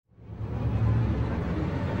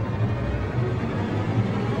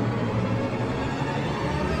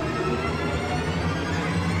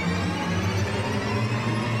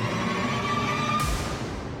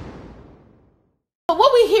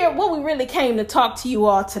we really came to talk to you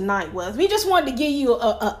all tonight was we just wanted to give you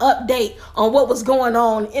a update on what was going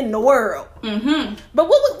on in the world. Mm-hmm. But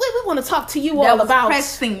what we want to talk to you all about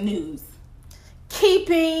pressing news.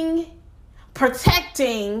 Keeping,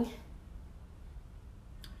 protecting,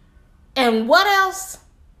 and what else?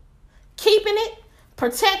 Keeping it,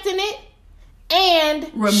 protecting it,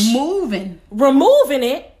 and removing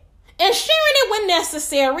it, and sharing it when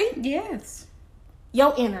necessary. Yes.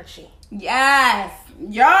 Your energy. Yes.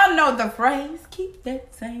 Y'all know the phrase, keep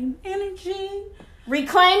that same energy.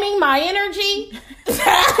 Reclaiming my energy. Can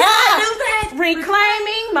I do that?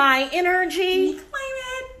 Reclaiming my energy. Reclaim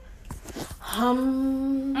it.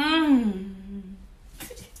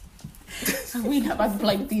 We not about to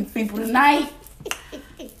play with these people tonight.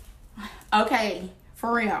 Okay,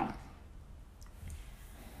 for real.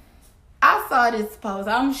 I saw this post.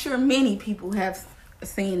 I'm sure many people have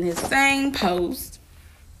seen this same post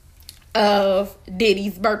of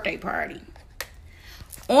Diddy's birthday party.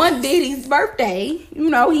 On Diddy's birthday, you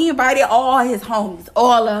know, he invited all his homies,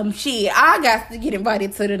 all of them. Shit, I got to get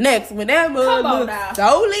invited to the next one. That was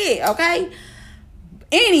so lit, okay?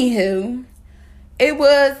 Anywho, it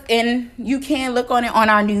was, and you can look on it on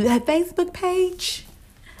our new Facebook page.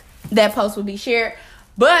 That post will be shared.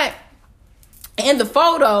 But in the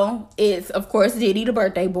photo, it's, of course, Diddy, the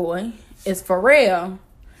birthday boy. It's Pharrell.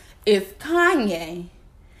 It's Kanye.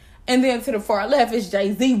 And then to the far left is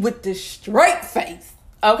Jay-Z with the straight face.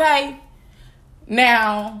 Okay?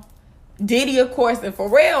 Now, Diddy, of course, and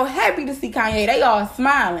Pharrell happy to see Kanye. They all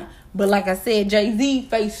smiling. But like I said, Jay-Z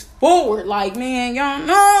face forward. Like, man, y'all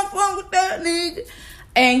know I'm fucking with that nigga.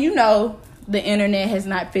 And you know, the internet has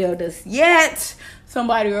not failed us yet.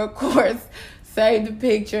 Somebody, of course, saved the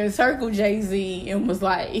picture and circled Jay-Z and was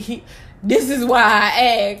like, this is why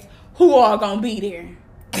I asked who all gonna be there.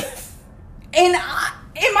 And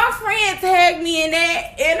my friend tagged me in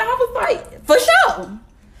that, and I was like, for sure.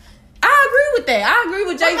 I agree with that. I agree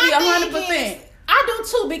with Jay-Z 100%. I do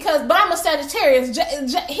too, but I'm a Sagittarius.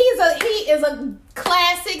 He is a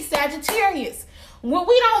classic Sagittarius. When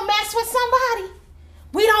we don't mess with somebody,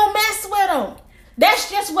 we don't mess with them.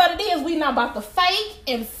 That's just what it is. We not about to fake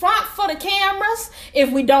in front for the cameras.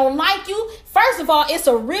 If we don't like you, first of all, it's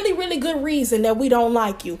a really, really good reason that we don't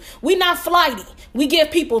like you. We not flighty. We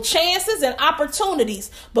give people chances and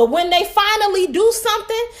opportunities. But when they finally do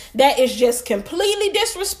something that is just completely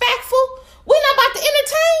disrespectful, we're not about to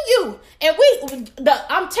entertain you. And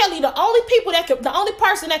I'm telling you, the only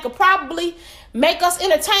person that could probably make us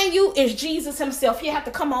entertain you is Jesus himself. He have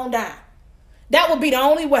to come on down. That would be the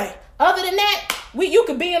only way. Other than that, you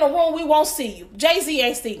could be in a room, we won't see you. Jay-Z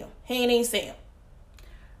ain't see him. He ain't even see him.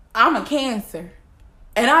 I'm a Cancer.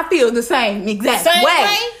 And I feel the same exact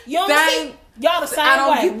way. You don't y'all the same way.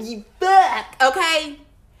 I don't give you fuck, okay?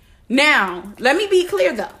 Now, let me be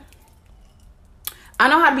clear though. I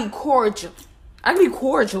know how to be cordial. I can be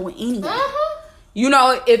cordial with anyone. Uh-huh. You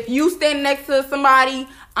know, if you stand next to somebody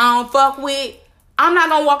I don't fuck with, I'm not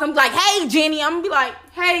gonna walk and be like, hey, Jenny. I'm gonna be like,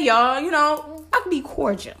 hey, y'all, you know, I can be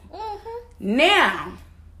cordial. Mm-hmm. Now,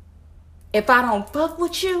 if I don't fuck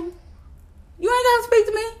with you, you ain't gonna speak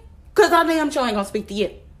to me. Cause I damn sure ain't gonna speak to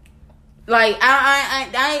you. Like,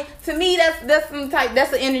 I to me, that's some type,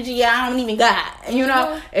 that's the energy I don't even got. You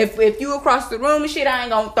know, if you across the room and shit, I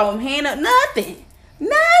ain't gonna throw them hand up, nothing.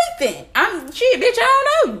 I'm shit, bitch,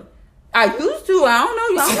 I don't know you. I used to, I don't know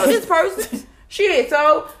you. I don't know this person. Shit,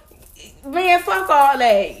 so, man, fuck all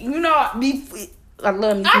that. You know, I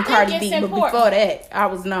love me some Cardi B, but before that, I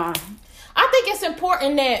was not. I think it's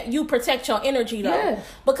important that you protect your energy, though. Yeah.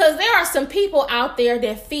 Because there are some people out there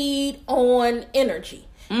that feed on energy.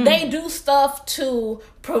 Mm. They do stuff to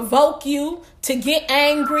provoke you, to get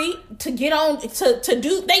angry, to get on, to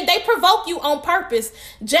do, they provoke you on purpose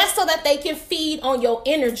just so that they can feed on your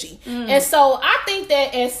energy. Mm. And so I think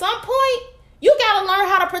that at some point, you got to learn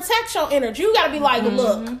how to protect your energy. You got to be like,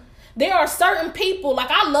 look, there are certain people, like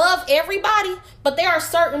I love everybody, but there are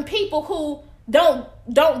certain people who don't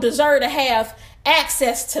deserve to have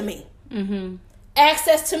access to me. Mm-hmm.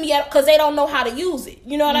 Access to me because they don't know how to use it.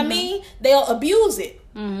 You know what I mean? They'll abuse it.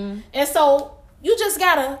 Mm-hmm. And so you just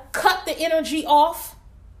gotta cut the energy off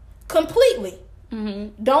completely.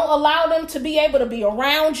 Mm-hmm. Don't allow them to be able to be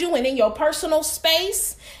around you and in your personal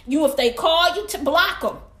space. If they call you, to block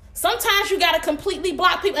them. Sometimes you gotta completely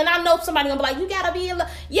block people, and I know somebody gonna be like, "You gotta be in love."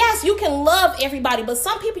 Yes, you can love everybody, but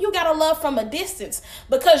some people you gotta love from a distance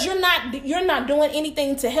because you're not doing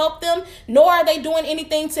anything to help them, nor are they doing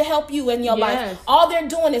anything to help you in your life. All they're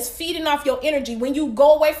doing is feeding off your energy. When you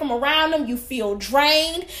go away from around them, you feel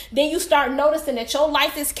drained. Then you start noticing that your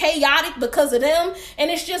life is chaotic because of them,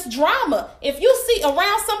 and it's just drama. If you see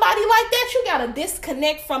around somebody like that, you gotta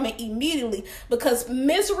disconnect from it immediately because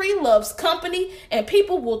misery loves company, and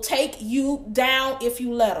people will take you down if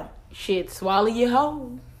you let them. Shit, swallow your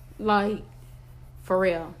whole. Like, for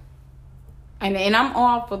real. And I'm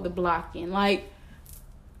all for the blocking. Like,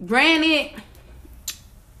 granted,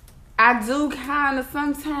 I do kind of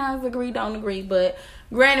sometimes agree, don't agree. But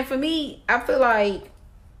granted, for me, I feel like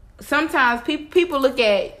sometimes people look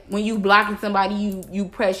at when you blocking somebody, you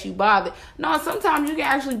press, you bother. No, sometimes you can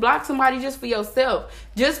actually block somebody just for yourself.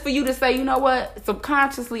 Just for you to say, you know what,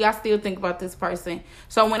 subconsciously I still think about this person.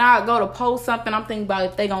 So when I go to post something, I'm thinking about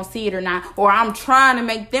if they gonna see it or not. Or I'm trying to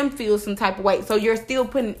make them feel some type of way. So you're still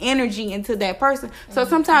putting energy into that person. So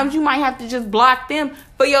sometimes you might have to just block them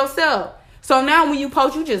for yourself. So now when you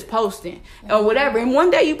post, you just posting or whatever. And one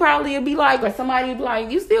day you probably will be like, or somebody will be like,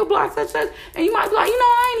 you still block such. And you might be like, you know,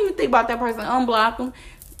 I ain't even think about that person. Unblock them.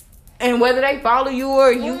 And whether they follow you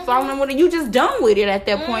or you follow them with it, you just done with it at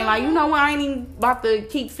that point. Like, you know what, I ain't even about to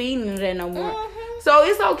keep feeding them that no more. So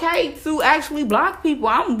it's okay to actually block people.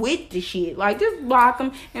 I'm with the shit. Like, just block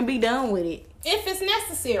them and be done with it. If it's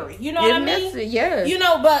necessary. You know what I mean? Yeah. You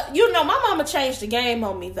know, but, you know, my mama changed the game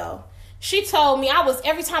on me, though. She told me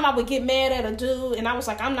every time I would get mad at a dude and I was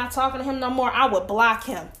like, I'm not talking to him no more, I would block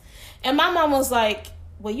him. And my mom was like,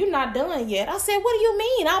 well, you're not done yet. I said, what do you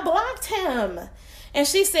mean? I blocked him. And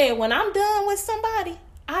she said, when I'm done with somebody,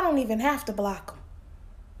 I don't even have to block them.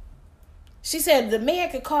 She said, the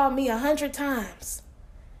man could call me 100 times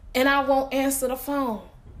and I won't answer the phone.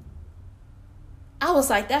 I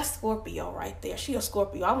was like, that's Scorpio right there. She a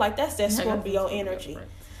Scorpio. I'm like, that's that Scorpio energy.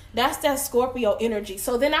 That's that Scorpio energy.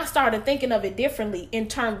 So then I started thinking of it differently in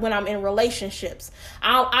terms when I'm in relationships.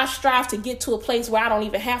 I strive to get to a place where I don't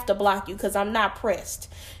even have to block you because I'm not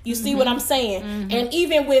pressed. You see what I'm saying? And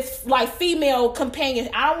even with like female companions,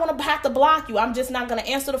 I don't want to have to block you. I'm just not going to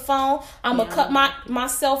answer the phone. I'm going to cut my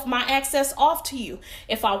access off to you.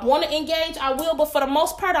 If I want to engage, I will. But for the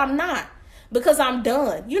most part, I'm not because I'm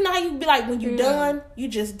done. You know how you be like, when you're done, you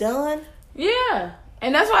just done? Yeah.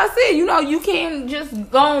 And that's why I said, you know, you can't just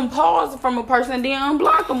go and pause from a person and then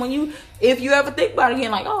unblock them if you ever think about it again,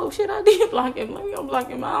 like, oh shit, I did block him. Let me unblock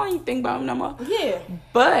him. I don't even think about him no more. Yeah.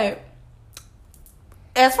 But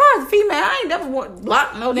as far as female, I ain't never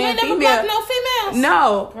blocked no damn female. You ain't never blocked no females?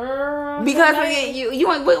 No. Girl. Because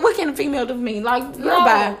you ain't, what can a female do for me? Like, girl,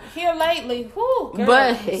 bye. Here lately, whoo, girl.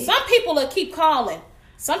 But some people will keep calling.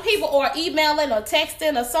 Some people are emailing or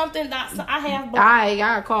texting or something. I have. I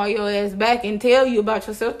gotta call your ass back and tell you about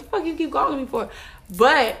yourself. What the fuck you keep calling me for?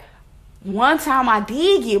 But one time I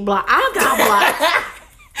did get blocked. I got blocked.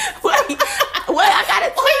 wait, I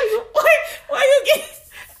gotta tell you. Where you get?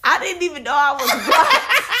 I didn't even know I was blocked.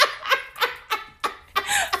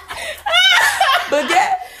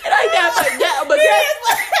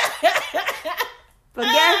 But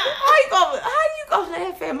how you gonna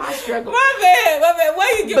laugh at my struggle? My bad.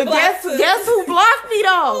 Where you get blocked? But guess who blocked me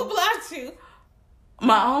though? Who blocked you?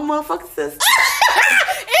 My own motherfucking sister.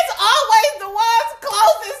 It's always the ones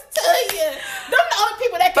closest to you. Them the only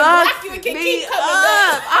people that can block you and can keep coming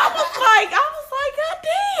back. I was like, God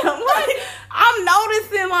damn. Like, I'm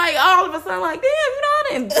noticing, like, all of a sudden, like, damn, you know, I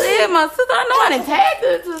done said my sister. I know I done tagged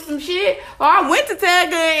her to some shit. Or I went to tag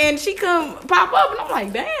her and she come pop up and I'm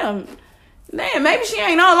like, damn, maybe she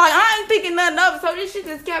ain't on. Like, I ain't thinking nothing of it. So this shit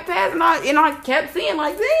just kept passing on. And I kept seeing,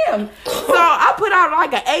 like, damn. So I put out,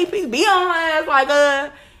 like, an APB on her ass,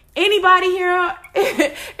 like, anybody here,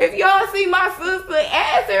 if y'all see my sister,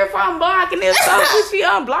 ask her if I'm blocking this stuff. If she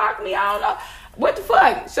unblocked me, I don't know. What the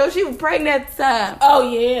fuck? So she was pregnant at the time. Oh,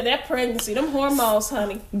 yeah, that pregnancy. Them hormones,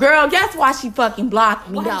 honey. Girl, guess why she fucking blocked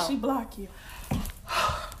me, Why did she block you?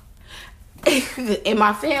 And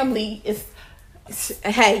my family is...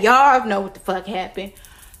 Hey, y'all know what the fuck happened.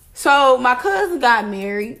 So my cousin got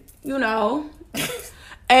married, you know,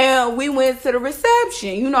 and we went to the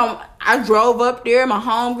reception. You know, I drove up there. My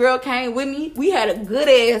homegirl came with me. We had a good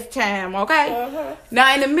ass time, okay?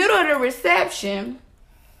 Now, in the middle of the reception,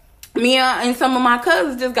 me and some of my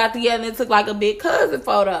cousins just got together and took like a big cousin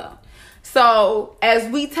photo. So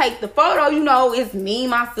as we take the photo, you know, it's me,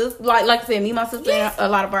 my sister, like I said, me, my sister, and a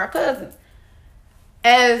lot of our cousins.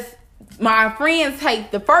 As my friends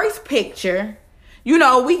take the first picture, you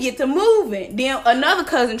know, we get to moving. Then another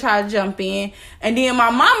cousin tried to jump in, and then my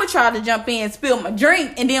mama tried to jump in and spill my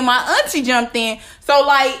drink, and then my auntie jumped in. So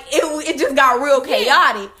like it just got real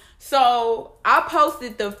chaotic. So I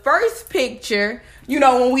posted the first picture, you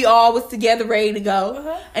know, when we all was together ready to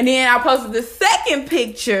go. And then I posted the second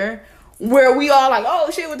picture where we all like,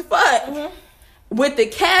 oh shit, what the fuck? With the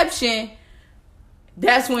caption,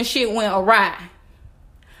 that's when shit went awry.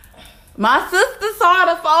 My sister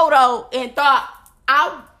saw the photo and thought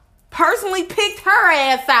I personally picked her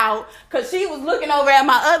ass out because she was looking over at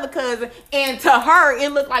my other cousin, and to her,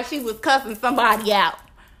 it looked like she was cussing somebody out.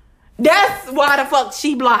 That's why the fuck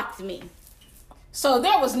she blocked me. So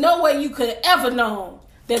there was no way you could have ever known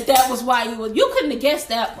that was why you couldn't have guessed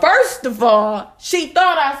that one. First of all, she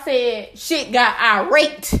thought I said shit got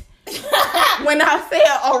irate when I said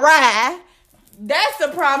awry. That's a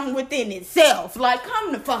problem within itself. Like,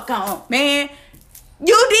 come the fuck on, man.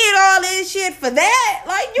 You did all this shit for that?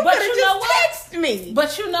 Like, you could have just texted me.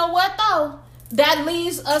 But you know what, though? That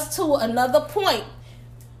leads us to another point.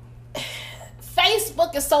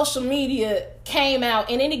 Facebook and social media came out,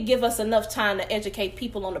 and it didn't give us enough time to educate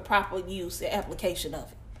people on the proper use and application of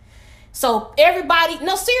it. So everybody,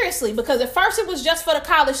 no, seriously, because at first it was just for the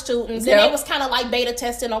college students, and it was kind of like beta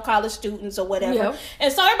testing on college students or whatever.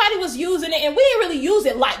 And so everybody was using it, and we didn't really use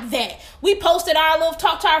it like that. We posted our little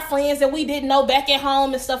talk to our friends that we didn't know back at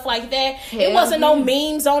home and stuff like that. It wasn't no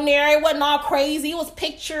memes on there. It wasn't all crazy. It was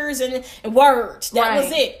pictures and words. That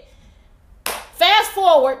was it. Fast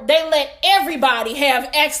forward, they let everybody have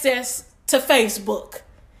access to Facebook.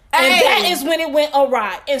 And that is when it went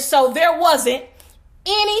awry. And so there wasn't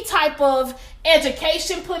any type of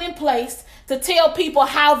education put in place to tell people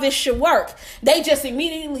how this should work. They just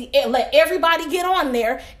immediately let everybody get on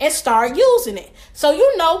there and start using it. So,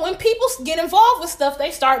 you know, when people get involved with stuff, they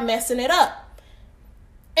start messing it up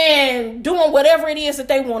and doing whatever it is that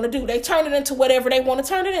they want to do. They turn it into whatever they want to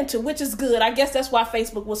turn it into, which is good. I guess that's why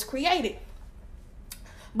Facebook was created.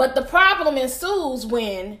 But the problem ensues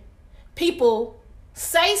when people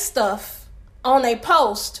say stuff on a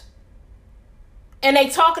post and they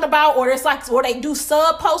talking about, or it's like, or they do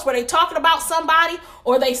sub posts where they talking about somebody,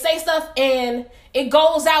 or they say stuff and it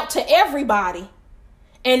goes out to everybody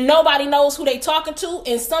and nobody knows who they talking to.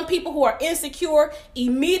 And some people who are insecure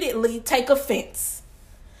immediately take offense.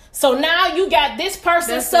 So now you got this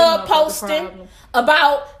person sub posting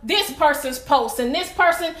about this person's post, and this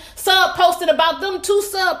person sub posted about them two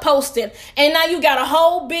sub posting. And now you got a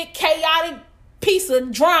whole big chaotic piece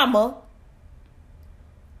of drama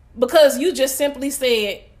because you just simply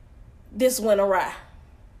said this went awry.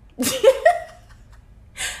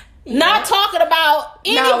 Not talking about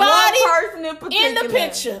anybody in the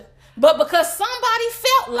picture, but because somebody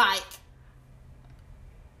felt like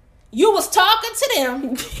you was talking to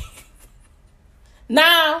them.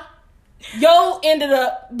 Now yo ended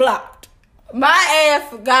up blocked. My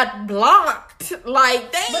ass got blocked.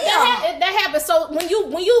 Like, damn. But that happens. So when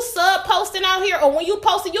you sub posting out here, or when you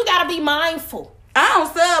posting, you gotta be mindful. I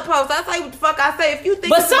don't sub post. I say what the fuck I say. If you think,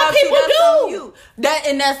 but some people do. On you.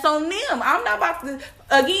 That's on them. I'm not about to.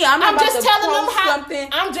 Again, I'm just telling them how. Something.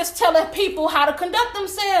 I'm just telling people how to conduct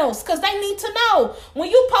themselves because they need to know when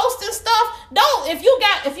you posting stuff. Don't if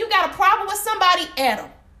you got a problem with somebody, add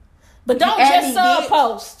them, but don't just sub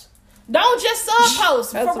post. Don't just sub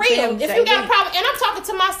post for real. If you got a problem, and I'm talking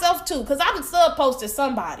to myself too, because I done sub posted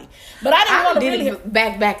somebody, but I didn't want to really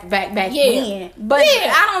back then. But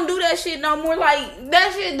I don't do that shit no more. Like,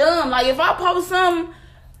 that shit dumb. Like, if I post something,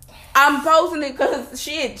 I'm posting it because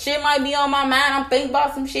shit might be on my mind. I'm thinking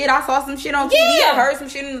about some shit. I saw some shit on TV. I heard some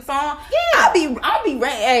shit in the song. I'll be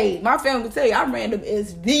hey, my family will tell you I'm random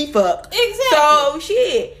as the fuck. Exactly. So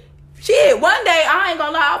shit. One day I ain't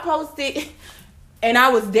gonna lie, I posted. And I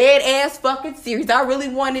was dead ass fucking serious. I really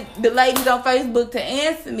wanted the ladies on Facebook to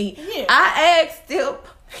answer me. Yeah. I asked them,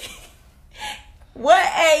 what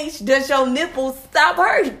age does your nipples stop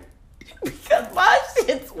hurting? Because my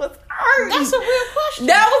shit was hurting. That's a real question.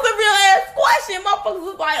 That was a real ass question.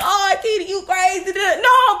 Motherfuckers was like, oh, Keita, you crazy.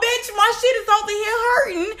 No, bitch, my shit is over here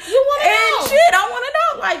hurting. You want to know? And shit, I want to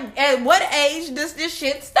know. Like, at what age does this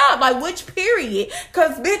shit stop? Like, which period?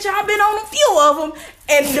 Because, bitch, I've been on a few of them,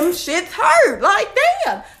 and them shits hurt. Like,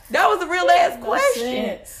 damn. That was a real ass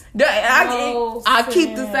question. I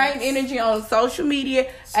keep the same energy on social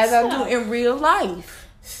media as I do in real life.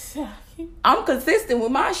 I'm consistent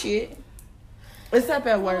with my shit. Except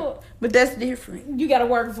at work. But that's different. You got a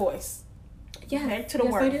work voice. Yeah. Back to the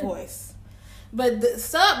work voice. But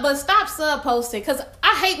stop sub posting, because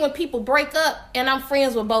I hate when people break up and I'm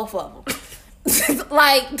friends with both of them.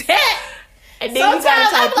 Like that. And then you gotta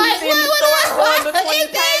try to put in the story going between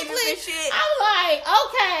pages and shit. I'm like,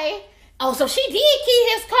 okay. Oh, so she did key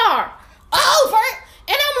his car over.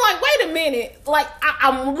 And I'm like, wait a minute. Like,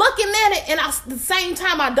 I'm looking at it, and at the same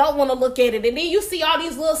time, I don't want to look at it. And then you see all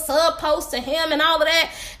these little sub posts to him and all of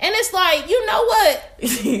that. And it's like, you know what?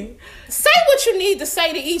 Say what you need to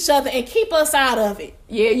say to each other and keep us out of it.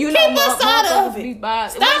 Yeah, you know, keep us out of it.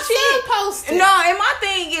 Stop sub posting. No, and my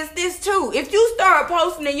thing is this too. If you start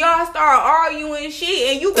posting and y'all start arguing and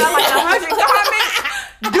shit, and you got like 100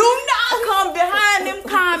 comments, do not come behind them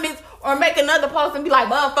comments or make another post and be like,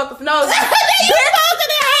 motherfuckers know.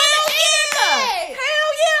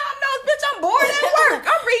 Hell yeah, I know, bitch. I'm bored at work.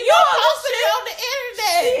 I'm reading you posted it on the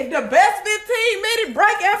internet. Shit, the best 15-minute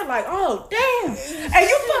break ever. Like, oh damn, and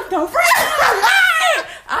you fucked on friends.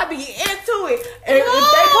 I be into it. And if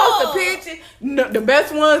they post a picture, the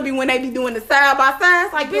best ones be when they be doing the side by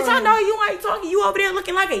sides. Like, bitch, I know you ain't talking. You over there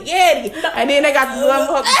looking like a Yeti. And then they got the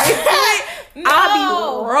motherfucking picture. I be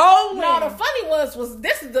rolling. No, the funny was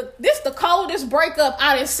this the coldest breakup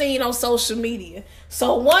I done seen on social media.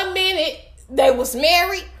 So 1 minute they was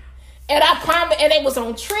married, and I promise, and they was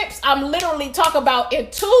on trips. I'm literally talking about in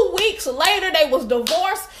 2 weeks later they was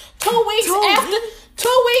divorced. 2 weeks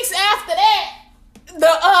after that,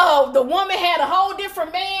 the woman had a whole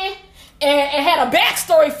different man and had a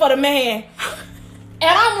backstory for the man. And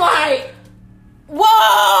I'm like,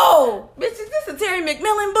 whoa, bitch, is this a Terry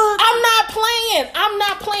McMillan book? I'm not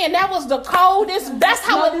playing. That was the coldest. That's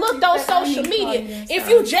how it looked on social media. If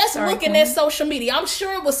you just looking at social media, I'm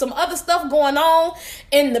sure it was some other stuff going on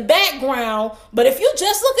in the background. But if you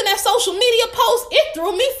just looking at social media posts, it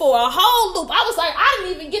threw me for a whole loop. I was like, I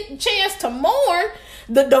didn't even get the chance to mourn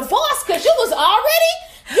the divorce because you was already,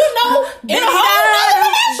 in a whole other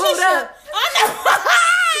relationship. I know.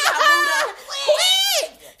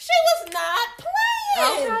 Quick. She was not playing.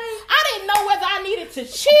 Okay. I didn't know whether I needed to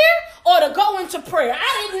cheer or to go into prayer.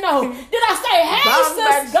 I didn't know. Did I say,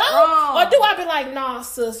 hey, sis, go? Or do I be like, nah,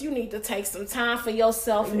 sis, you need to take some time for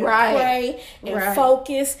yourself and pray and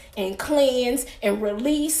focus and cleanse and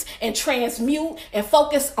release and transmute and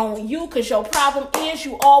focus on you, because your problem is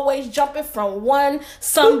you always jumping from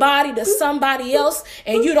somebody to somebody else,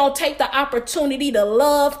 and you don't take the opportunity to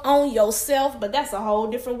love on yourself. But that's a whole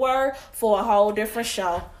different word for a whole different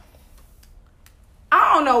show.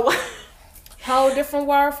 I don't know what. Whole different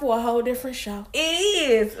word for a whole different show. It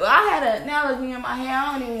is. I had an analogy in my head.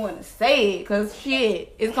 I don't even want to say it because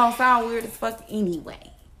shit, it's gonna sound weird as fuck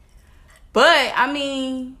anyway. But I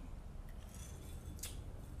mean,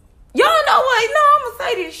 y'all know what? No, I'm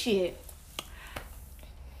gonna say this shit.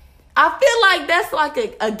 I feel like that's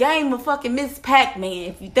like a game of fucking Miss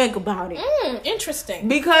Pac-Man if you think about it. Interesting.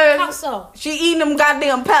 Because how so? She eating them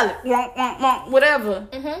goddamn pellets, whatever,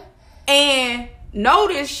 and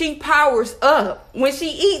notice she powers up when she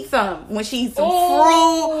eats something, when she eats some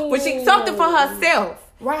fruit, when she something for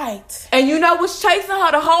herself. Right. And you know what's chasing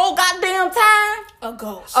her the whole goddamn time? A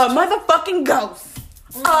ghost. A motherfucking ghost.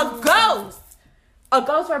 A ghost. A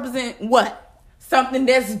ghost represents what? Something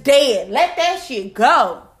that's dead. Let that shit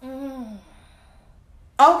go.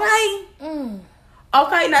 Okay?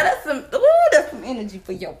 Okay, now that's some energy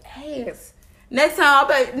for your ass. Next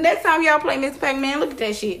time y'all play Miss Pac-Man, look at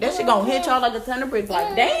that shit. That shit gonna hit y'all like a ton of bricks.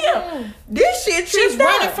 Like, damn, this shit. She's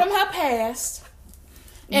running from her past,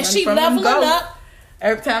 and she leveling up.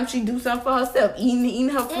 Every time she do something for herself, eating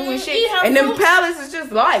her food and shit. And them palace is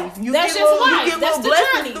just life. That's just life. You get little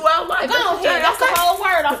blessings throughout life. Go ahead. That's the whole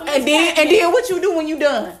word off of and then what you do when you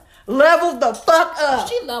done? Level the fuck up.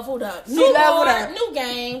 She leveled up. New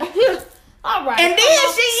game. All right. And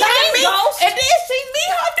then she meet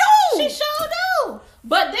her dude. She sure do.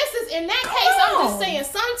 But this is, in that case, I'm just saying,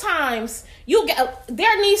 sometimes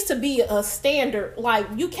there needs to be a standard. Like,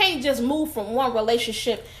 you can't just move from one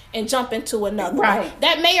relationship and jump into another. Right.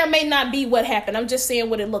 That may or may not be what happened. I'm just saying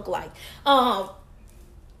what it looked like.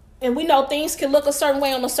 And we know things can look a certain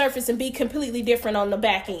way on the surface and be completely different on the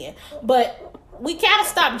back end. But we gotta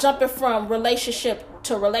stop jumping from relationship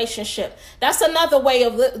to relationship. That's another way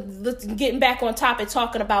of getting back on topic,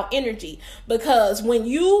 talking about energy. Because when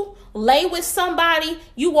you lay with somebody,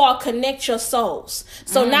 you all connect your souls.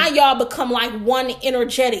 So now y'all become like one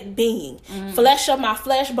energetic being. Flesh of my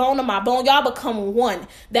flesh, bone of my bone. Y'all become one.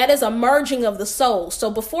 That is a merging of the souls. So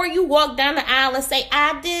before you walk down the aisle and say,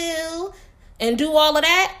 I do, and do all of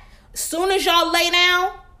that, as soon as y'all lay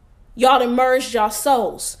down, y'all done merged your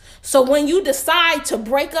souls. So when you decide to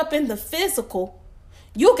break up in the physical,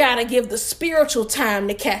 you got to give the spiritual time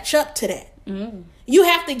to catch up to that. You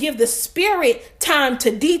have to give the spirit time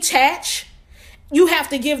to detach. You have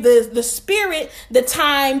to give the spirit the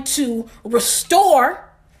time to restore.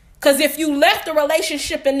 Because if you left the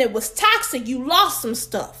relationship and it was toxic, you lost some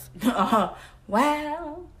stuff.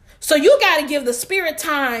 Wow. So you got to give the spirit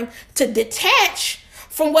time to detach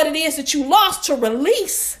from what it is that you lost, to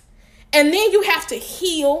release. And then you have to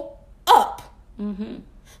heal up.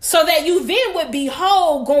 So that you then would be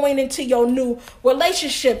whole going into your new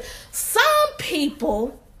relationship. Some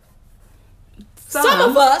people, some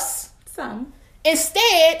of us,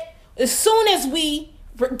 instead, as soon as we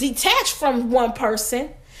detach from one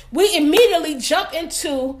person, we immediately jump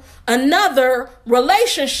into another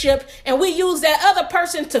relationship, and we use that other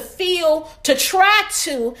person to try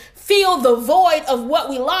to fill the void of what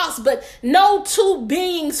we lost. But no two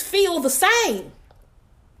beings feel the same.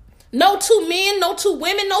 No two men, no two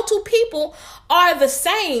women, no two people are the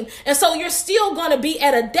same. And so you're still going to be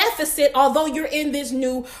at a deficit, although you're in this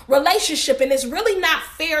new relationship. And it's really not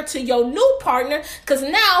fair to your new partner, because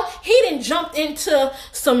now he done jumped into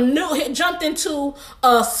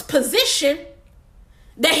a position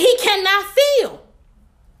that he cannot fill.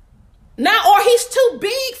 Now, or he's too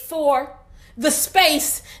big for the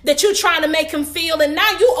space that you're trying to make him feel. And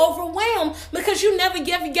now you overwhelmed because you never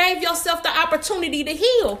gave yourself the opportunity to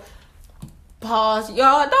heal. Pause.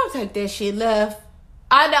 Y'all, don't take that shit left.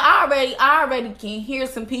 I already can hear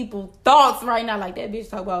some people thoughts right now, like that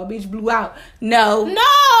bitch talk about bitch blew out. No,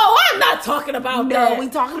 I'm not talking about that. No, we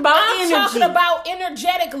talking about energy. I'm talking about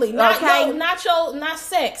energetically, not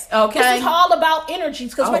sex. Okay, this is all about energy,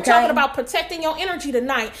 because we're talking about protecting your energy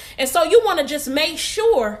tonight. And so you want to just make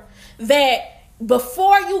sure that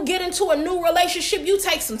before you get into a new relationship, you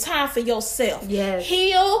take some time for yourself. Yes.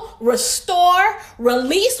 Heal, restore,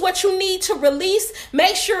 release what you need to release.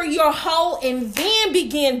 Make sure you're whole, and then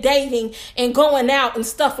begin dating and going out and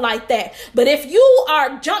stuff like that. But if you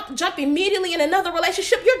are jump immediately in another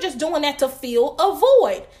relationship, you're just doing that to fill a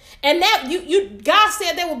void. And that God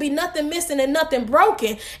said there will be nothing missing and nothing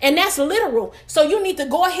broken. And that's literal. So you need to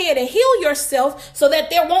go ahead and heal yourself so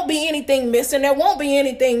that there won't be anything missing. There won't be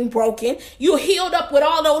anything broken. You healed up with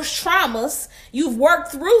all those traumas. You've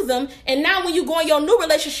worked through them. And now when you go in your new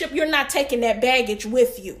relationship, you're not taking that baggage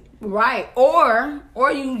with you. Right. Or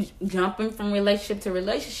you jumping from relationship to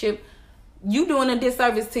relationship, you doing a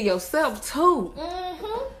disservice to yourself too.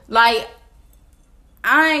 Like,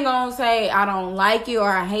 I ain't gonna say I don't like it or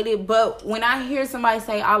I hate it, but when I hear somebody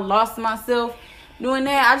say I lost myself doing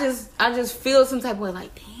that, I just feel some type of way, like,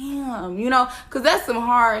 damn, because that's some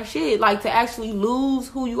hard shit, like, to actually lose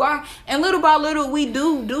who you are. And little by little, we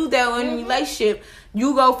do that in a relationship.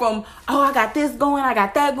 You go from, oh, I got this going, I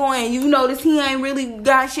got that going, and you notice he ain't really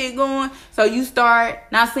got shit going. So you start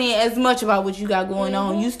not saying as much about what you got going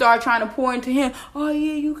on. You start trying to pour into him. Oh,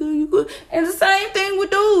 yeah, you good. And the same thing with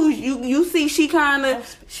dudes. You see she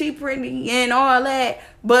pretty and all that.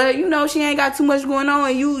 But, she ain't got too much going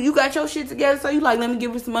on. And you got your shit together. So you like, let me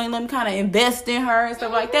give her some money. Let me kind of invest in her and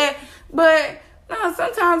stuff like that. But no,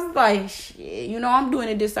 sometimes it's like, shit, I'm doing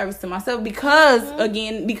a disservice to myself because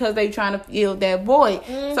they trying to fill that void.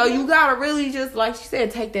 So you gotta really just, like she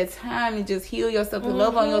said, take that time and just heal yourself and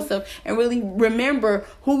love on yourself and really remember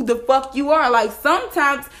who the fuck you are. Like,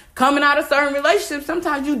 sometimes coming out of certain relationships,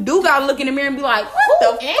 sometimes you do gotta look in the mirror and be like, what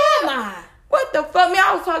the fuck? Am I? What the fuck?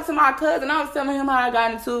 I was talking to my cousin. I was telling him how I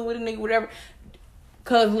got into it with a nigga, whatever.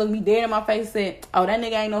 Cousin looked me dead in my face and said, oh, that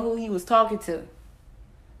nigga ain't know who he was talking to.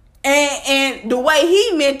 And the way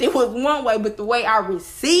he meant it was one way, but the way I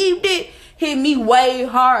received it hit me way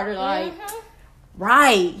harder. Like,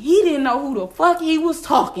 right, he didn't know who the fuck he was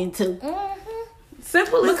talking to.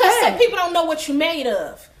 Simple as that. Because some people don't know what you're made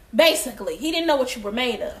of. Basically, he didn't know what you were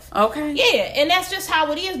made of. Okay. Yeah, and that's just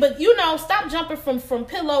how it is. But stop jumping from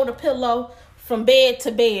pillow to pillow, from bed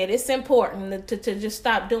to bed. It's important to just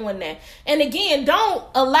stop doing that. And again, don't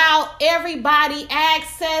allow everybody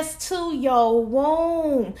access to your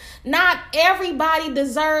womb. Not everybody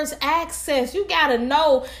deserves access. You got to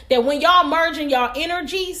know that when y'all merging y'all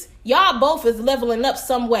energies, y'all both is leveling up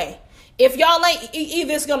some way. If y'all ain't,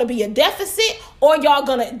 either it's going to be a deficit or y'all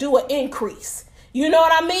going to do an increase. You know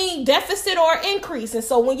what I mean? Deficit or increase. And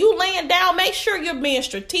so when you laying down, make sure you're being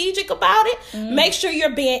strategic about it. Make sure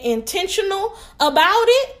you're being intentional about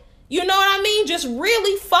it. You know what I mean? Just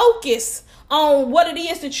really focus on what it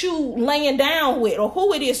is that you laying down with, or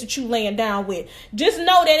who it is that you laying down with. Just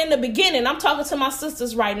know that in the beginning, I'm talking to my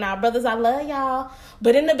sisters right now. Brothers, I love y'all.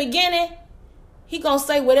 But in the beginning, he gonna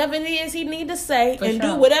say whatever it is he need to say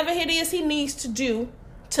do whatever it is he needs to do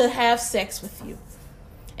to have sex with you.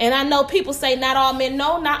 And I know people say not all men.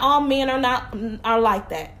 No, not all men are like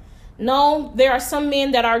that. No, there are some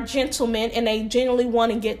men that are gentlemen and they genuinely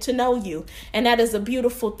want to get to know you. And that is a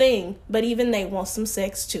beautiful thing. But even they want some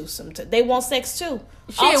sex too. They want sex too.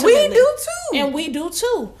 Shit, we do too. And we do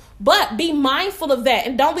too. But be mindful of that.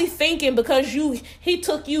 And don't be thinking because he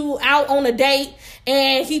took you out on a date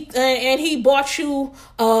and he bought you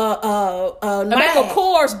a Michael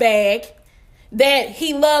Kors bag that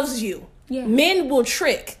he loves you. Yeah. Men will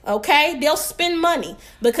trick, okay? They'll spend money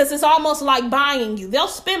because it's almost like buying you. They'll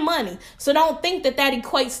spend money. So don't think that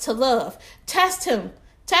equates to love. Test him.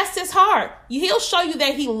 Test his heart. He'll show you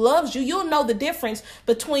that he loves you. You'll know the difference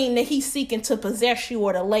between that he's seeking to possess you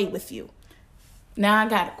or to lay with you. Now I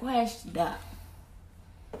got a question, Doc.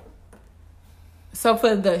 So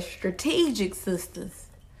for the strategic sisters,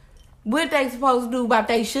 what they supposed to do about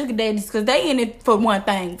their sugar daddies? Because they in it for one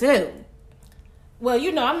thing, too. Well,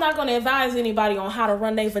 I'm not going to advise anybody on how to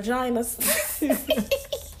run their vaginas.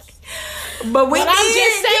 But I'm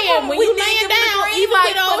just saying, when you laying down, even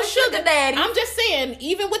with old sugar daddy, I'm just saying,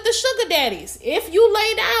 even with the sugar daddies, if you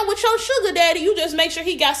lay down with your sugar daddy, you just make sure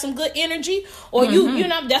he got some good energy, or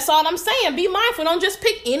that's all I'm saying. Be mindful. Don't just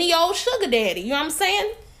pick any old sugar daddy. You know what I'm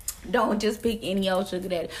saying? Don't just pick any old sugar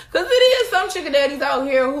daddy, because it is some sugar daddies out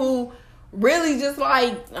here who really just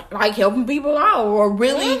like helping people out, or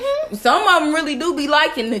really some of them really do be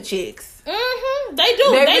liking the chicks. They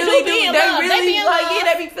do. They really do. Be in love. Really, they be like,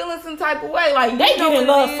 yeah, they be feeling some type of way. Like they get in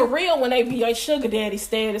love for real when they be a sugar daddy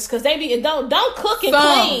status, because they be don't cook and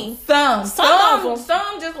clean.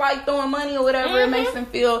 Some just like throwing money or whatever. It makes them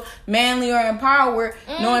feel manly or empowered,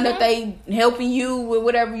 knowing that they helping you with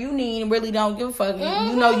whatever you need and really don't give a fuck.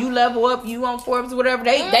 You level up, you on Forbes or whatever.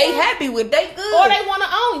 They happy with, they good, or they want to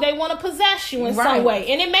own you. They want to possess you in some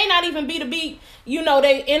way, and it may not even be to be.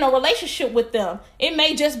 They in a relationship with them. It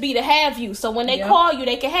may just be to have you. So when they call you,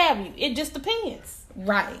 they can have you. It just depends.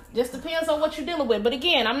 Right. Just depends on what you're dealing with. But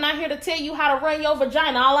again, I'm not here to tell you how to run your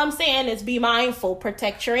vagina. All I'm saying is be mindful.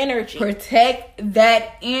 Protect your energy. Protect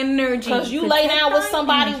that energy. Because you lay down with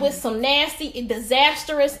somebody with some nasty,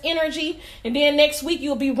 disastrous energy, and then next week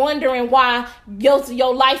you'll be wondering why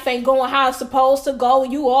your life ain't going how it's supposed to go.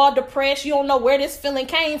 You all depressed. You don't know where this feeling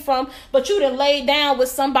came from. But you done laid down with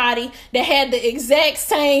somebody that had the exact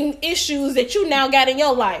same issues that you now got in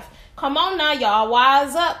your life. Come on now, y'all.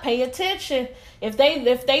 Wise up. Pay attention. If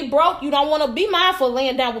they broke, you don't want to be mindful of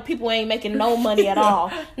laying down with people who ain't making no money at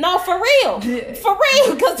all. No, for real.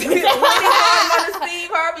 Because Steve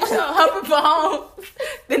Harvey show humping for home.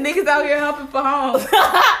 The niggas out here humping for home.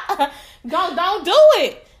 Don't do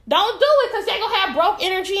it. Don't do it, because they gonna have broke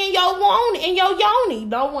energy in your yoni.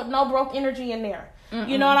 Don't want no broke energy in there.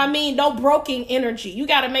 You know what I mean? No broken energy. You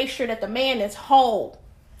got to make sure that the man is whole.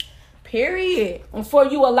 Period. Before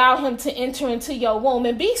you allow him to enter into your womb,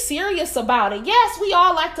 and be serious about it. Yes, we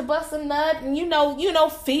all like to bust a nut and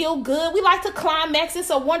feel good. We like to climax. It's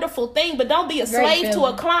a wonderful thing, but don't be a slave to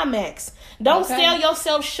a climax. Don't sell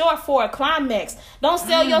yourself short for a climax. Don't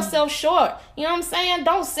sell yourself short. You know what I'm saying?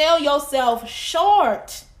 Don't sell yourself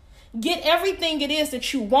short. Get everything it is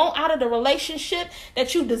that you want out of the relationship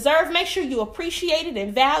that you deserve. Make sure you appreciate it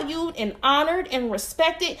and valued and honored and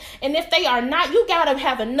respected. And if they are not, you got to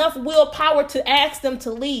have enough willpower to ask them to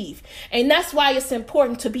leave. And that's why it's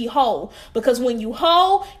important to be whole. Because when you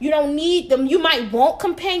whole, you don't need them. You might want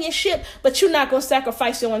companionship, but you're not going to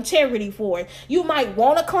sacrifice your integrity for it. You might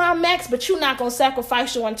want a climax, but you're not going to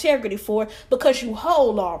sacrifice your integrity for it because you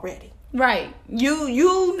whole already. Right.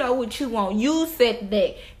 You know what you want. You set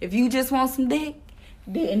that. If you just want some dick,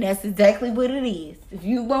 then that's exactly what it is. If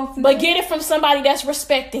you want some dick, get it from somebody that's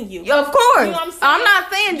respecting you. Of course. You know what I'm saying? I'm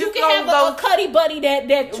not saying you can have a cuddy buddy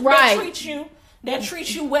that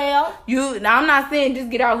treats you well. I'm not saying just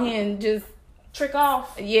get out here and just trick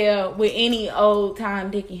off. Yeah, with any old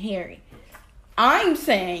time Dick and Harry. I'm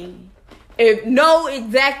saying know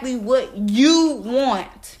exactly what you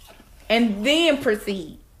want and then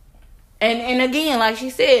proceed. And again, like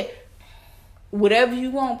she said, whatever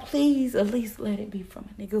you want, please at least let it be from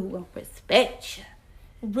a nigga who will respect you.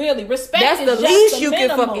 Really, respect. That's the least you can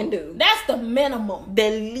fucking do. That's the minimum.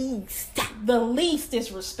 The least. The least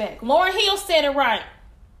is respect. Lauryn Hill said it right.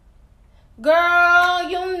 Girl,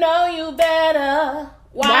 you know you better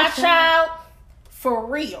watch out. For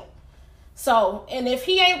real. So, and if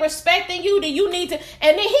he ain't respecting you, then you need to,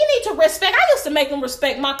 and then he need to respect. I used to make him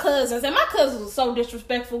respect my cousins, and my cousins were so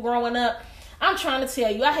disrespectful growing up. I'm trying to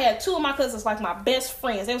tell you, I had two of my cousins like my best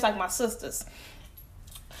friends. They was like my sisters.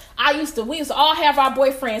 We used to all have our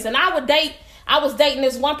boyfriends, and I was dating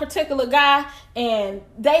this one particular guy, and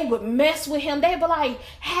they would mess with him. They'd be like,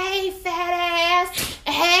 "Hey, fat ass,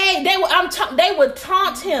 hey." They would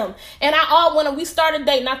taunt him. And when we started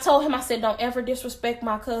dating, I told him, I said, "Don't ever disrespect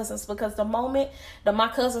my cousins, because the moment that my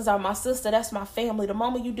cousins are my sister, that's my family. The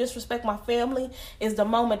moment you disrespect my family is the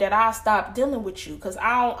moment that I stop dealing with you, because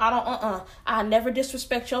I never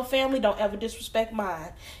disrespect your family. Don't ever disrespect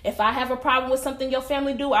mine. If I have a problem with something your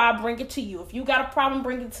family do, I'll bring it to you. If you got a problem,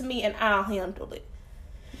 bring it to me and I'll handle it."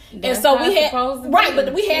 That's and so we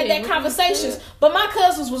had that conversations. But my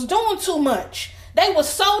cousins was doing too much. They were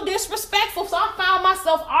so disrespectful. So I found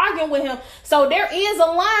myself arguing with him. So there is a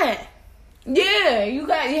line. Yeah, you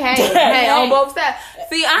got hey on both sides.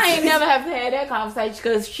 See, I ain't never have had that conversation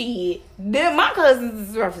because my cousins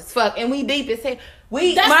is rough as fuck, and we deep as hell.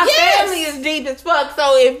 Family is deep as fuck.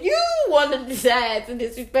 So if you want to decide to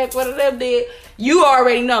disrespect one of them, did you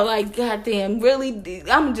already know? Like, goddamn, really,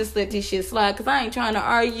 I'm gonna just let this shit slide because I ain't trying to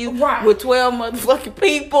argue with 12 motherfucking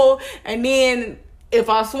people, and then if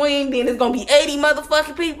I swing, then it's gonna be 80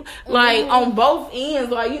 motherfucking people. Like on both ends.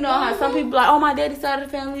 Like, you know how some people like, oh, my daddy's side of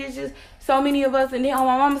the family is just so many of us, and then on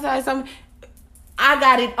my mama's side, I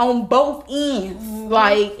got it on both ends.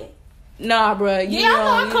 Like. Nah, bro. I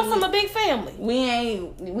know. I come from a big family.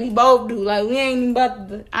 We both do. Like, we ain't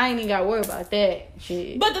even I ain't even got to worry about that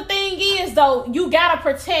shit. But the thing is, though, you got to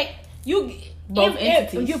protect both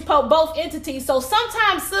entities. So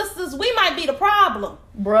sometimes, sisters, we might be the problem.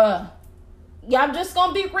 Bruh. Yeah, I'm just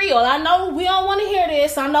going to be real. I know we don't want to hear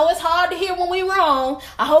this. I know it's hard to hear when we wrong.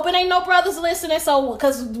 I hope it ain't no brothers listening. So,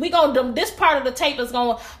 because this part of the tape is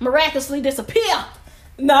going to miraculously disappear.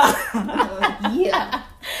 No. Yeah.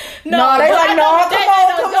 No, they like, no,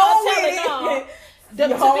 come on. To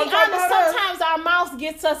be honest, sometimes our mouth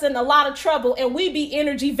gets us in a lot of trouble, and we be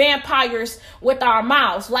energy vampires with our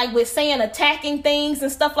mouths, like with saying attacking things and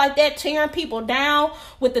stuff like that, tearing people down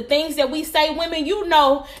with the things that we say. Women, you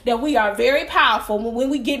know that we are very powerful when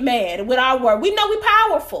we get mad with our word. We know we're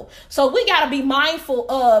powerful, so we got to be mindful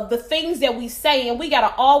of the things that we say, and we got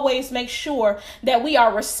to always make sure that we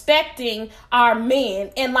are respecting our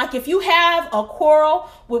men. And like, if you have a quarrel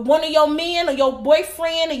with one of your men or your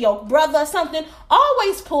boyfriend or your brother or something,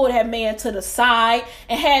 always pull that man to the side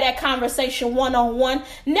and have that conversation one-on-one.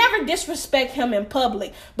 Never disrespect him in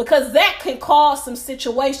public, because that can cause some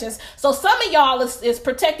situations. So some of y'all is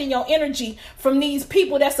protecting your energy from these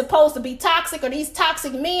people that's supposed to be toxic, or these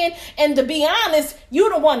toxic men. And to be honest,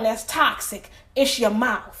 you the one that's toxic. It's your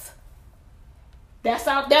mouth. That's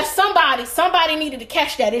somebody needed to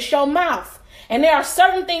catch that. It's your mouth. And there are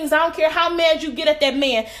certain things, I don't care how mad you get at that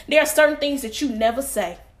man, there are certain things that you never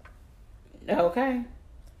say. Okay.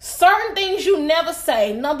 Certain things you never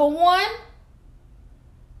say. Number one,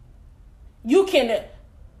 you can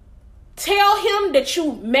tell him that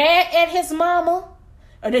you mad at his mama,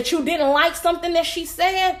 or that you didn't like something that she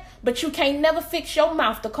said, but you can't never fix your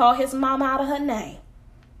mouth to call his mama out of her name.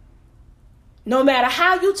 No matter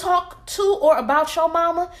how you talk to or about your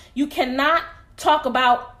mama, you cannot talk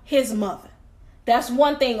about his mother. That's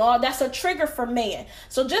one thing. That's a trigger for men.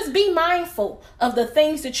 So just be mindful of the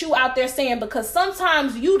things that you out there saying, because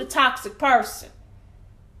sometimes you the toxic person.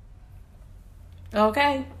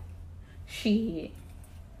 Okay. Shit.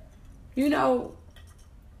 You know,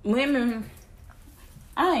 women,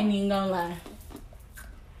 I ain't even gonna lie.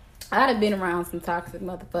 I'd have been around some toxic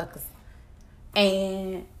motherfuckers.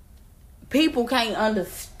 And people can't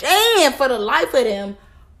understand for the life of them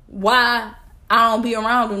why I don't be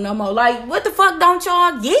around them no more. Like, what the fuck don't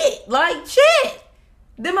y'all get? Like, shit.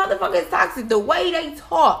 Them motherfuckers toxic. The way they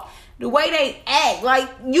talk, the way they act. Like,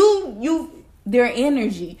 their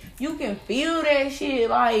energy. You can feel that shit.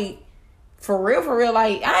 Like, for real.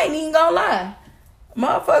 Like, I ain't even gonna lie.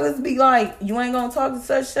 Motherfuckers be like, you ain't gonna talk to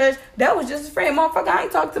such. That was just a friend. Motherfucker, I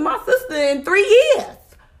ain't talked to my sister in 3 years.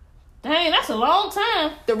 Dang, that's a long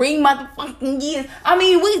time. 3 motherfucking years. I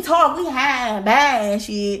mean, we talk, we hide bad and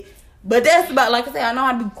shit. But that's about, like I said, I know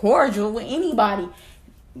how to be cordial with anybody.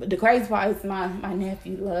 But the crazy part is my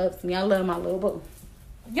nephew loves me. I love my little boo.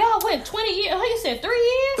 Y'all went 20 years. How you said 3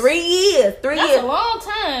 years? 3 years. That's a long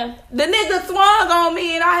time. The nigga swung on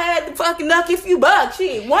me and I had to fucking knock a few bucks.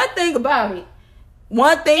 Shit. One thing about it. And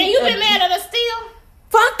you been mad at us still?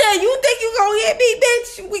 Fuck that. You think you gonna hit me,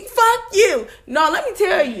 bitch? Fuck you. No, let me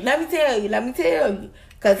tell you.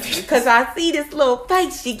 Cause I see this little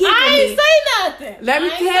face she giving me. I ain't say nothing. Let me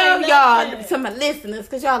tell y'all, to my listeners,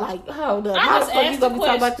 cause y'all like, hold up, how the fuck you gonna be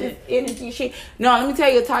talking about this energy shit? No, let me tell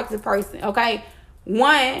you a toxic person, okay?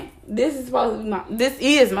 One, this is my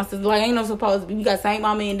sister. Like, ain't no supposed to be. We got same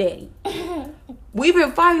mama and daddy. We've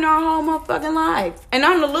been fighting our whole motherfucking life. And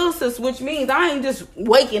I'm the little sister, which means I ain't just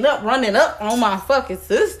waking up, running up on my fucking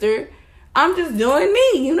sister. I'm just doing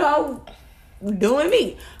me, you know, doing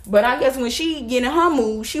me. But I guess when she get in her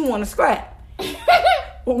mood, she want to scrap.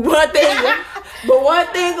 One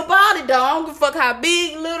thing about it, though, I don't give a fuck how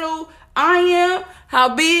big, little I am,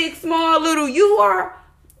 how big, small, little you are.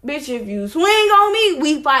 Bitch, if you swing on me,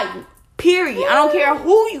 we fighting. Period. I don't care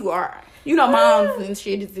who you are. You know, moms and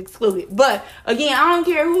shit is excluded. But, again, I don't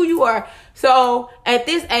care who you are. So, at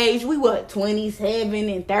this age, we 27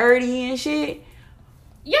 and 30 and shit?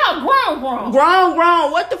 Y'all grown.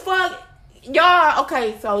 Grown. What the fuck? Y'all,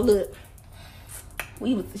 okay, so look.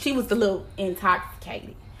 She was a little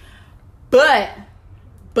intoxicated. But,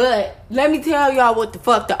 let me tell y'all what the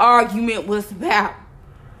fuck the argument was about.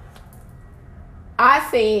 I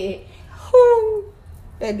said,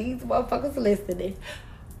 and these motherfuckers listening.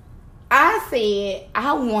 I said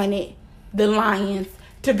I wanted the Lions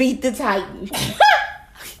to beat the Titans. Wait,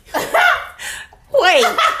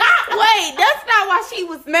 that's not why she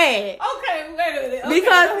was mad. Okay, wait a minute.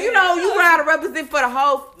 Because, you know, you gotta represent for the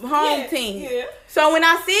whole home team. Yeah. So when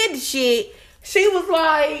I said the shit, she was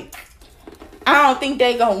like, I don't think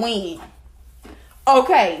they gonna win.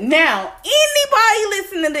 Okay, now, anybody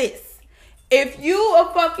listen to this? If you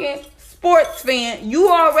a fucking sports fan, you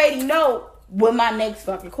already know what my next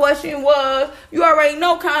fucking question was. You already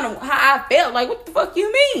know kind of how I felt. Like, what the fuck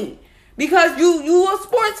you mean? Because you a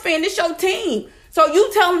sports fan. This your team. So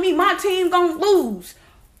you telling me my team gonna lose.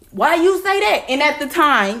 Why you say that? And at the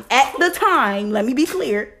time, let me be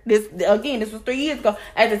clear. This was 3 years ago.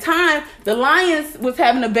 At the time, the Lions was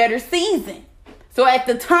having a better season. So at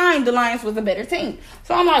the time, the Lions was a better team.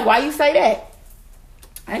 So I'm like, why you say that?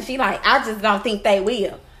 And she like, I just don't think they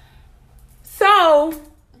will. So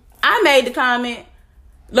I made the comment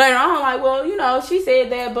later on, like, well, you know, she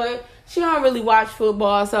said that, but she don't really watch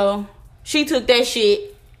football, so she took that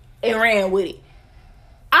shit and ran with it.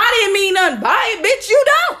 I didn't mean nothing by it, bitch. You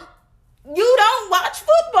don't watch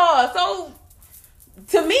football. So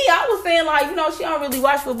to me, I was saying, like, you know, she don't really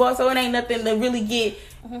watch football, so it ain't nothing to really get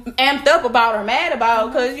amped up about or mad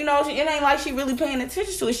about, because, you know, it ain't like she really paying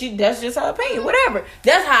attention to it. That's just her opinion, whatever.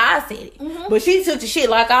 That's how I said it. But she took the shit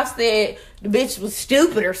like I said the bitch was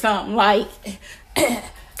stupid or something. Like,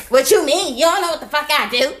 what you mean? You don't know what the fuck I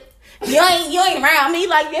do? You ain't around me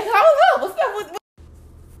like this. Hold up, what's up with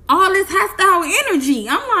all this hostile energy?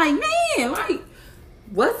 I'm like, man, like,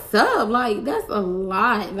 what's up? Like, that's a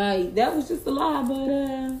lot. Like, that was just a lot, but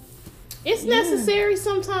it's necessary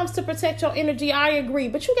sometimes to protect your energy. I agree,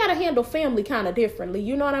 but you gotta handle family kind of differently.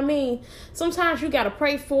 You know what I mean? Sometimes you gotta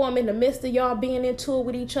pray for them in the midst of y'all being into it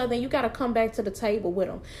with each other, and you gotta come back to the table with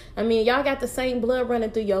them. I mean, y'all got the same blood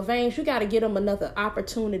running through your veins. You gotta give them another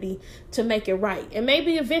opportunity to make it right. And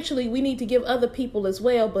maybe eventually we need to give other people as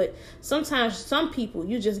well, but sometimes some people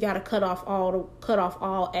you just gotta cut off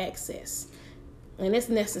all access, and it's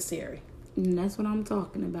necessary. And that's what I'm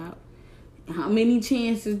talking about. How many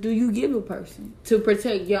chances do you give a person to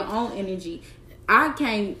protect your own energy? I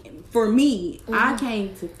came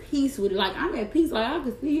to peace with it. Like, I'm at peace. Like, I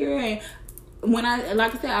could sit here and when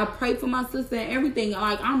like I said, I pray for my sister and everything.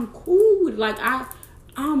 Like, I'm cool with it. Like,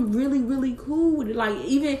 I'm really, really cool with it. Like,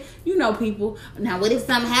 even, you know, people, now what if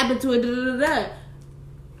something happened to it? Da, da, da, da.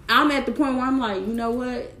 I'm at the point where I'm like, you know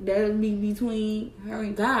what? That'll be between her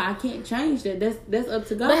and God. I can't change that. That's up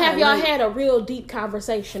to God. But have y'all had a real deep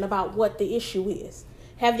conversation about what the issue is?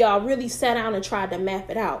 Have y'all really sat down and tried to map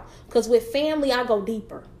it out? Because with family, I go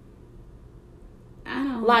deeper. I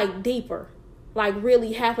don't like deeper. Like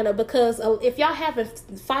really having because if y'all having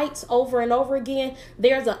fights over and over again,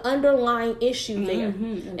 there's an underlying issue there.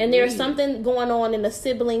 And there's something going on in the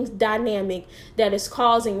siblings dynamic that is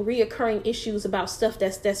causing reoccurring issues about stuff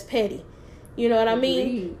that's petty. You know what I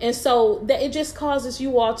mean? And so that it just causes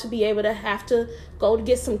you all to be able to have to go to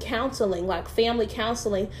get some counseling, like family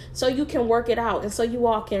counseling, so you can work it out. And so you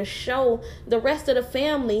all can show the rest of the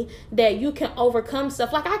family that you can overcome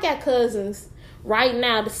stuff. Like, I got cousins right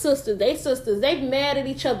now, they mad at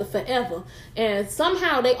each other forever, and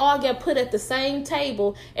somehow they all get put at the same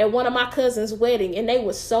table at one of my cousin's wedding, and they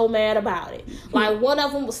were so mad about it. Like, one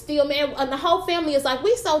of them was still mad, and the whole family is like,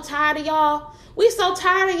 we so tired of y'all. We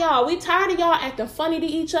tired of y'all acting funny to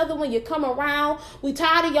each other when you come around. We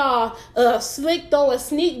tired of y'all slick throwing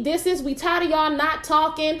sneak disses. We tired of y'all not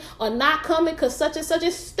talking or not coming because such and such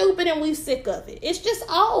is stupid, and we sick of it. It's just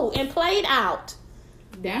old and played out.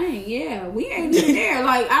 Dang, yeah, we ain't even there.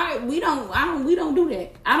 Like, we don't do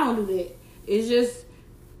that. I don't do that. It's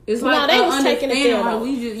like, no, they was taking it there.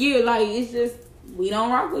 Like, it's just we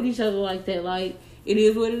don't rock with each other like that. Like, it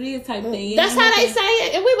is what it is type thing. That's how they say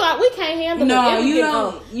it, and we can't handle it. No, you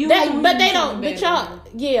don't. But they don't. But y'all,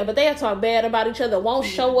 Yeah, but they'll talk bad about each other, won't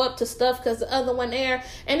show up to stuff because the other one there.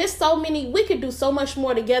 And it's so many, we could do so much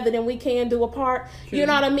more together than we can do apart. True. You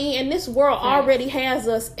know what I mean? And this world already has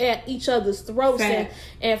us at each other's throats.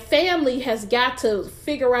 And family has got to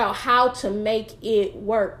figure out how to make it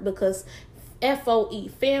work, because FOE,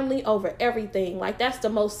 family over everything. Like, that's the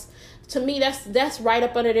most, to me, that's right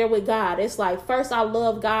up under there with God. It's like, first I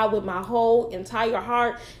love God with my whole entire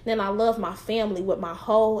heart, then I love my family with my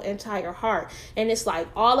whole entire heart. And it's like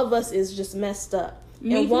all of us is just messed up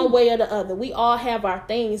in one way or the other. We all have our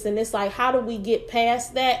things, and it's like, how do we get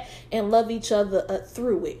past that and love each other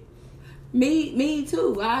through it? Me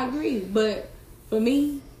too. I agree. But for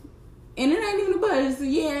me, and it ain't even a but, it's a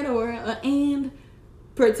yet or a and.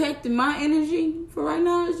 Protecting my energy for right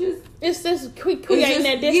now is just... It's just creating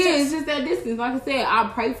that distance. Yeah, it's just that distance. Like I said,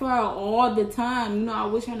 I pray for her all the time. You know, I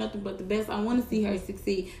wish her nothing but the best. I want to see her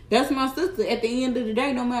succeed. That's my sister. At the end of the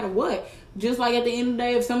day, no matter what. Just like at the end of the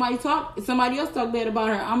day, if somebody else talk bad about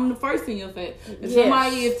her, I'm the first in your face.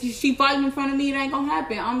 If she fighting in front of me, it ain't gonna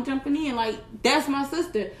happen. I'm jumping in. Like, that's my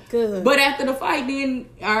sister. Good. But after the fight, then,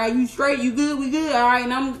 all right, you straight, you good, we good, all right,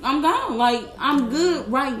 and I'm gone. Like, I'm good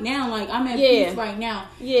right now. Like, I'm at peace right now.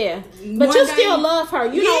 Yeah. But you still love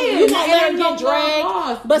her. You don't let her get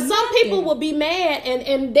dragged. But some people will be mad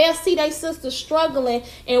and they'll see their sister struggling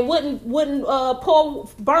and wouldn't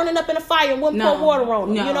burning up in a fire and wouldn't pour water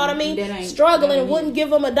on them. You know what I mean? Struggling and wouldn't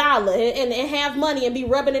give them $1 and have money and be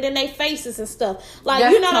rubbing it in their faces and stuff. Like,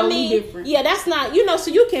 that's, you know what I mean? Different. Yeah, that's not,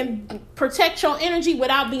 so you can protect your energy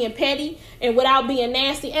without being petty and without being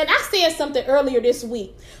nasty. And I said something earlier this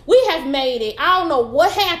week. We have made it, I don't know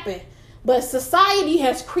what happened, but society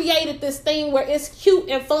has created this thing where it's cute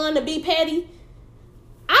and fun to be petty.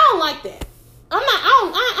 I don't like that.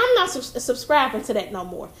 I'm not subscribing to that no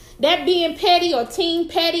more. That being petty or team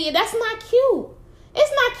petty, that's not cute.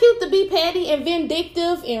 It's not cute to be petty and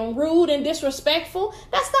vindictive and rude and disrespectful.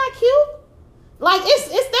 That's not cute. Like,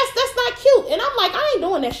 that's not cute. And I'm like, I ain't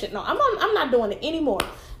doing that shit. No, I'm not doing it anymore.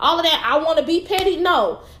 All of that, I want to be petty.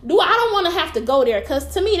 No, I don't want to have to go there,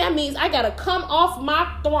 because to me that means I gotta come off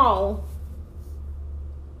my throne,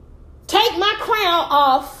 take my crown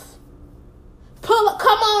off, come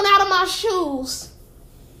on out of my shoes,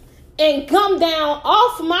 and come down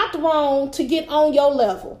off my throne to get on your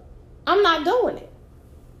level. I'm not doing it.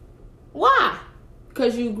 Why?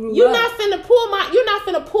 Because you grew up. You're not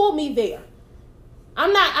finna pull me there.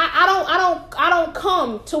 I'm not. I don't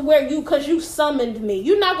come to where because you summoned me.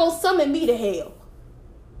 You're not gonna summon me to hell.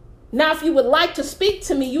 Now, if you would like to speak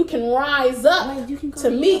to me, you can rise up to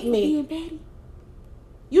meet me.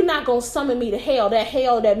 You're not gonna summon me to hell.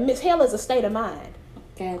 Hell is a state of mind.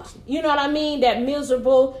 Gotcha. You know what I mean? That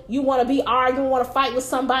miserable. You want to be arguing, want to fight with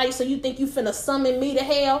somebody, so you think you finna summon me to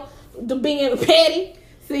hell? To being petty.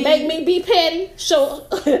 Make me be petty. Sure.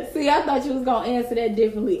 See, I thought you was gonna answer that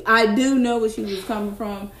differently. I do know where she was coming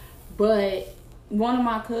from, but one of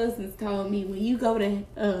my cousins told me when you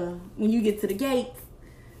get to the gates,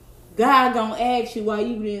 God gonna ask you why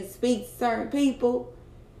you didn't speak to certain people.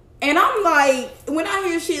 And I'm like, when I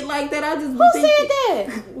hear shit like that, I just Who said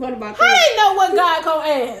that? What about that? I didn't know what God gonna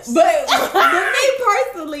ask. But me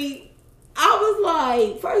personally, I was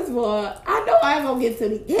like, first of all, I know I ain't gonna get to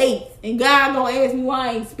the gates and God gonna ask me why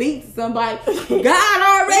I ain't speak to somebody. God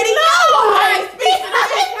already knows why I ain't speak to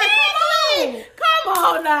somebody. Come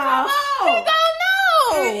on now. Come on. He don't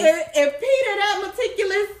know. If Peter that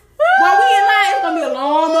meticulous, while we in line, it's gonna be a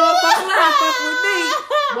long motherfucking line fuck with me.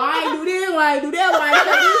 Why ain't do this? Why ain't do that? Why ain't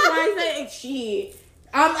say this? Why ain't say shit?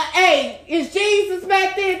 Hey, is Jesus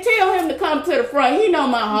back there? Tell him to come to the front. He know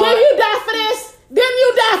my heart. Did you die for this? Then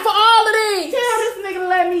you die for all of these. Tell this nigga to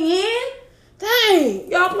let me in.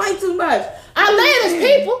 Dang. Y'all play too much. I love his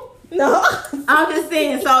people. No. I'm just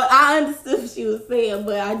saying, so I understood what she was saying,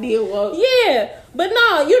 but I did walk. Yeah. But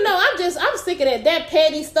no, I'm sick of that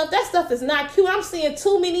petty stuff. That stuff is not cute. I'm seeing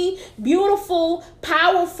too many beautiful,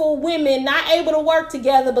 powerful women not able to work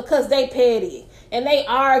together because they petty. And they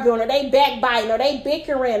arguing, or they backbiting, or they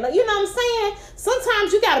bickering. You know what I'm saying?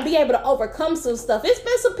 Sometimes you got to be able to overcome some stuff. It's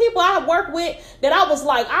been some people I work with that I was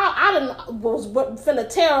like, I was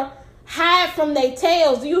finna hide from their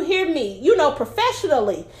tails. Do you hear me?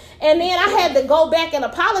 Professionally. And then I had to go back and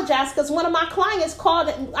apologize because one of my clients called.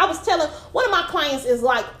 I was telling one of my clients is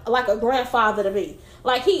like a grandfather to me.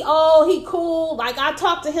 Like he cool. Like I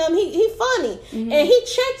talked to him. He funny, and he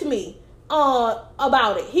checked me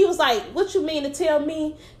about it. He was like, what you mean to tell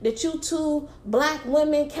me that you two black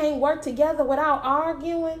women can't work together without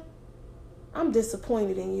arguing? I'm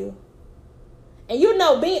disappointed in you. And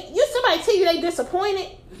somebody tell you they disappointed,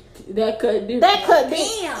 that could be.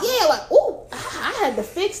 Yeah, like, ooh, I I had to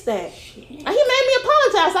fix that. And he made me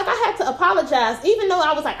apologize. Like, I had to apologize, even though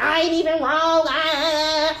I was like, I ain't even wrong.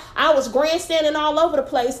 I was grandstanding all over the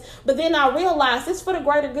place. But then I realized it's for the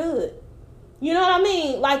greater good. You know what I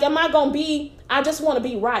mean? Like, am I going to be, I just want to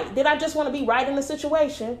be right. Did I just want to be right in the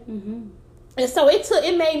situation? Mm-hmm. And so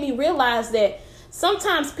it made me realize that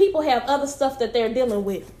sometimes people have other stuff that they're dealing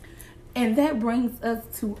with. And that brings us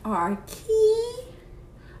to our key,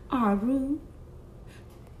 our root,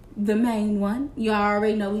 the main one. You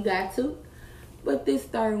already know we got two. But this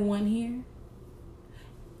third one here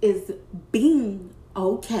is being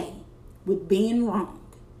okay with being wrong.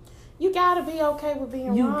 You gotta be okay with being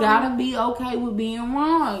wrong. You gotta be okay with being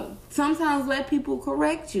wrong. Sometimes let people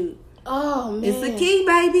correct you. Oh, man. It's a key,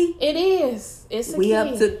 baby. It is. It's a key. We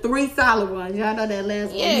up to 3 solid ones. Y'all know that last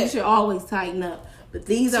one. You should always tighten up. But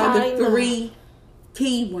these are the 3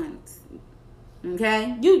 key ones.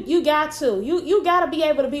 Okay? You got to. You got to be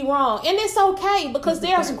able to be wrong. And it's okay because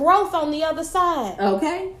there's growth on the other side.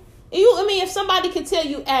 Okay? If somebody could tell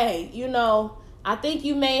you, hey, I think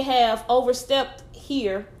you may have overstepped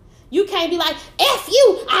here. You can't be like, F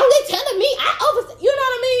you, only telling me I overstepped. You know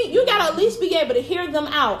what I mean? You got to at least be able to hear them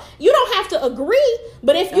out. You don't have to agree,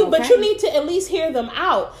 but but you need to at least hear them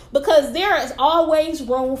out because there is always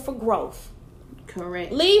room for growth.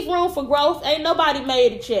 Correct. Leave room for growth. Ain't nobody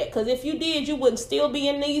made it yet. Because if you did, you wouldn't still be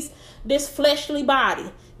in this fleshly body,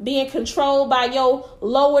 being controlled by your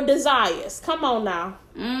lower desires. Come on now.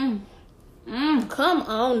 Come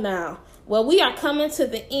on now. Well, we are coming to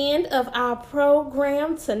the end of our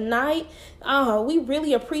program tonight. We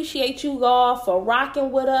really appreciate you all for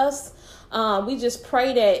rocking with us. We just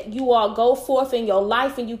pray that you all go forth in your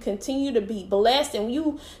life and you continue to be blessed. And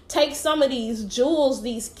you take some of these jewels,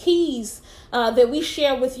 these keys that we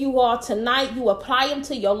share with you all tonight. You apply them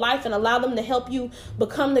to your life and allow them to help you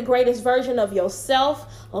become the greatest version of yourself.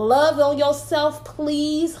 Love on yourself,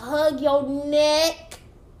 please. Hug your neck.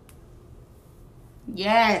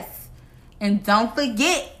 Yes. And don't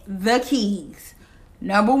forget the keys.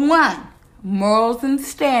 Number 1, morals and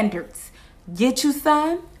standards. Get you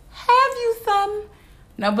some, have you some.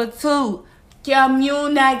 Number 2,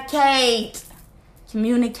 communicate.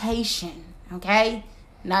 Communication, okay?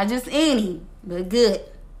 Not just any, but good,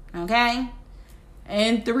 okay?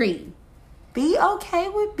 And 3, be okay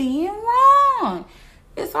with being wrong.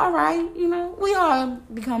 It's all right, we all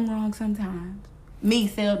become wrong sometimes. Me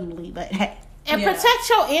seldomly, but hey. And protect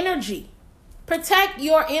your energy. Protect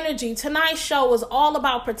your energy. Tonight's show was all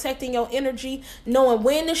about protecting your energy, knowing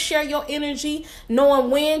when to share your energy, knowing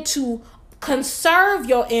when to conserve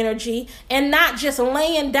your energy, and not just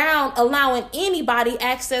laying down, allowing anybody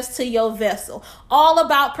access to your vessel. All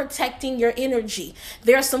about protecting your energy.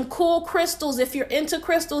 There's some cool crystals, if you're into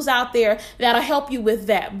crystals out there, that'll help you with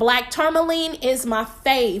that. Black tourmaline is my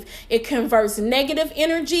fave. It converts negative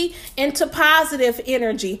energy into positive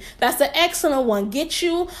energy. That's an excellent one. Get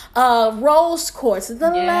you rose quartz, the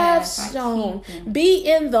love stone. Be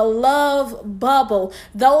in the love bubble.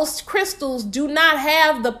 Those crystals do not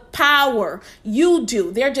have the power. You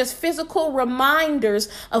do. They're just physical reminders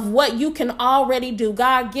of what you can already do.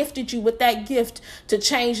 God gifted you with that gift to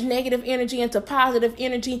change negative energy into positive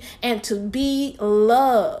energy and to be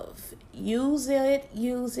love. Use it,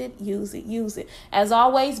 use it, use it, use it. As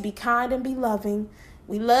always, be kind and be loving.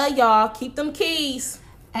 We love y'all. Keep them keys.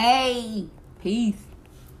 Hey, peace.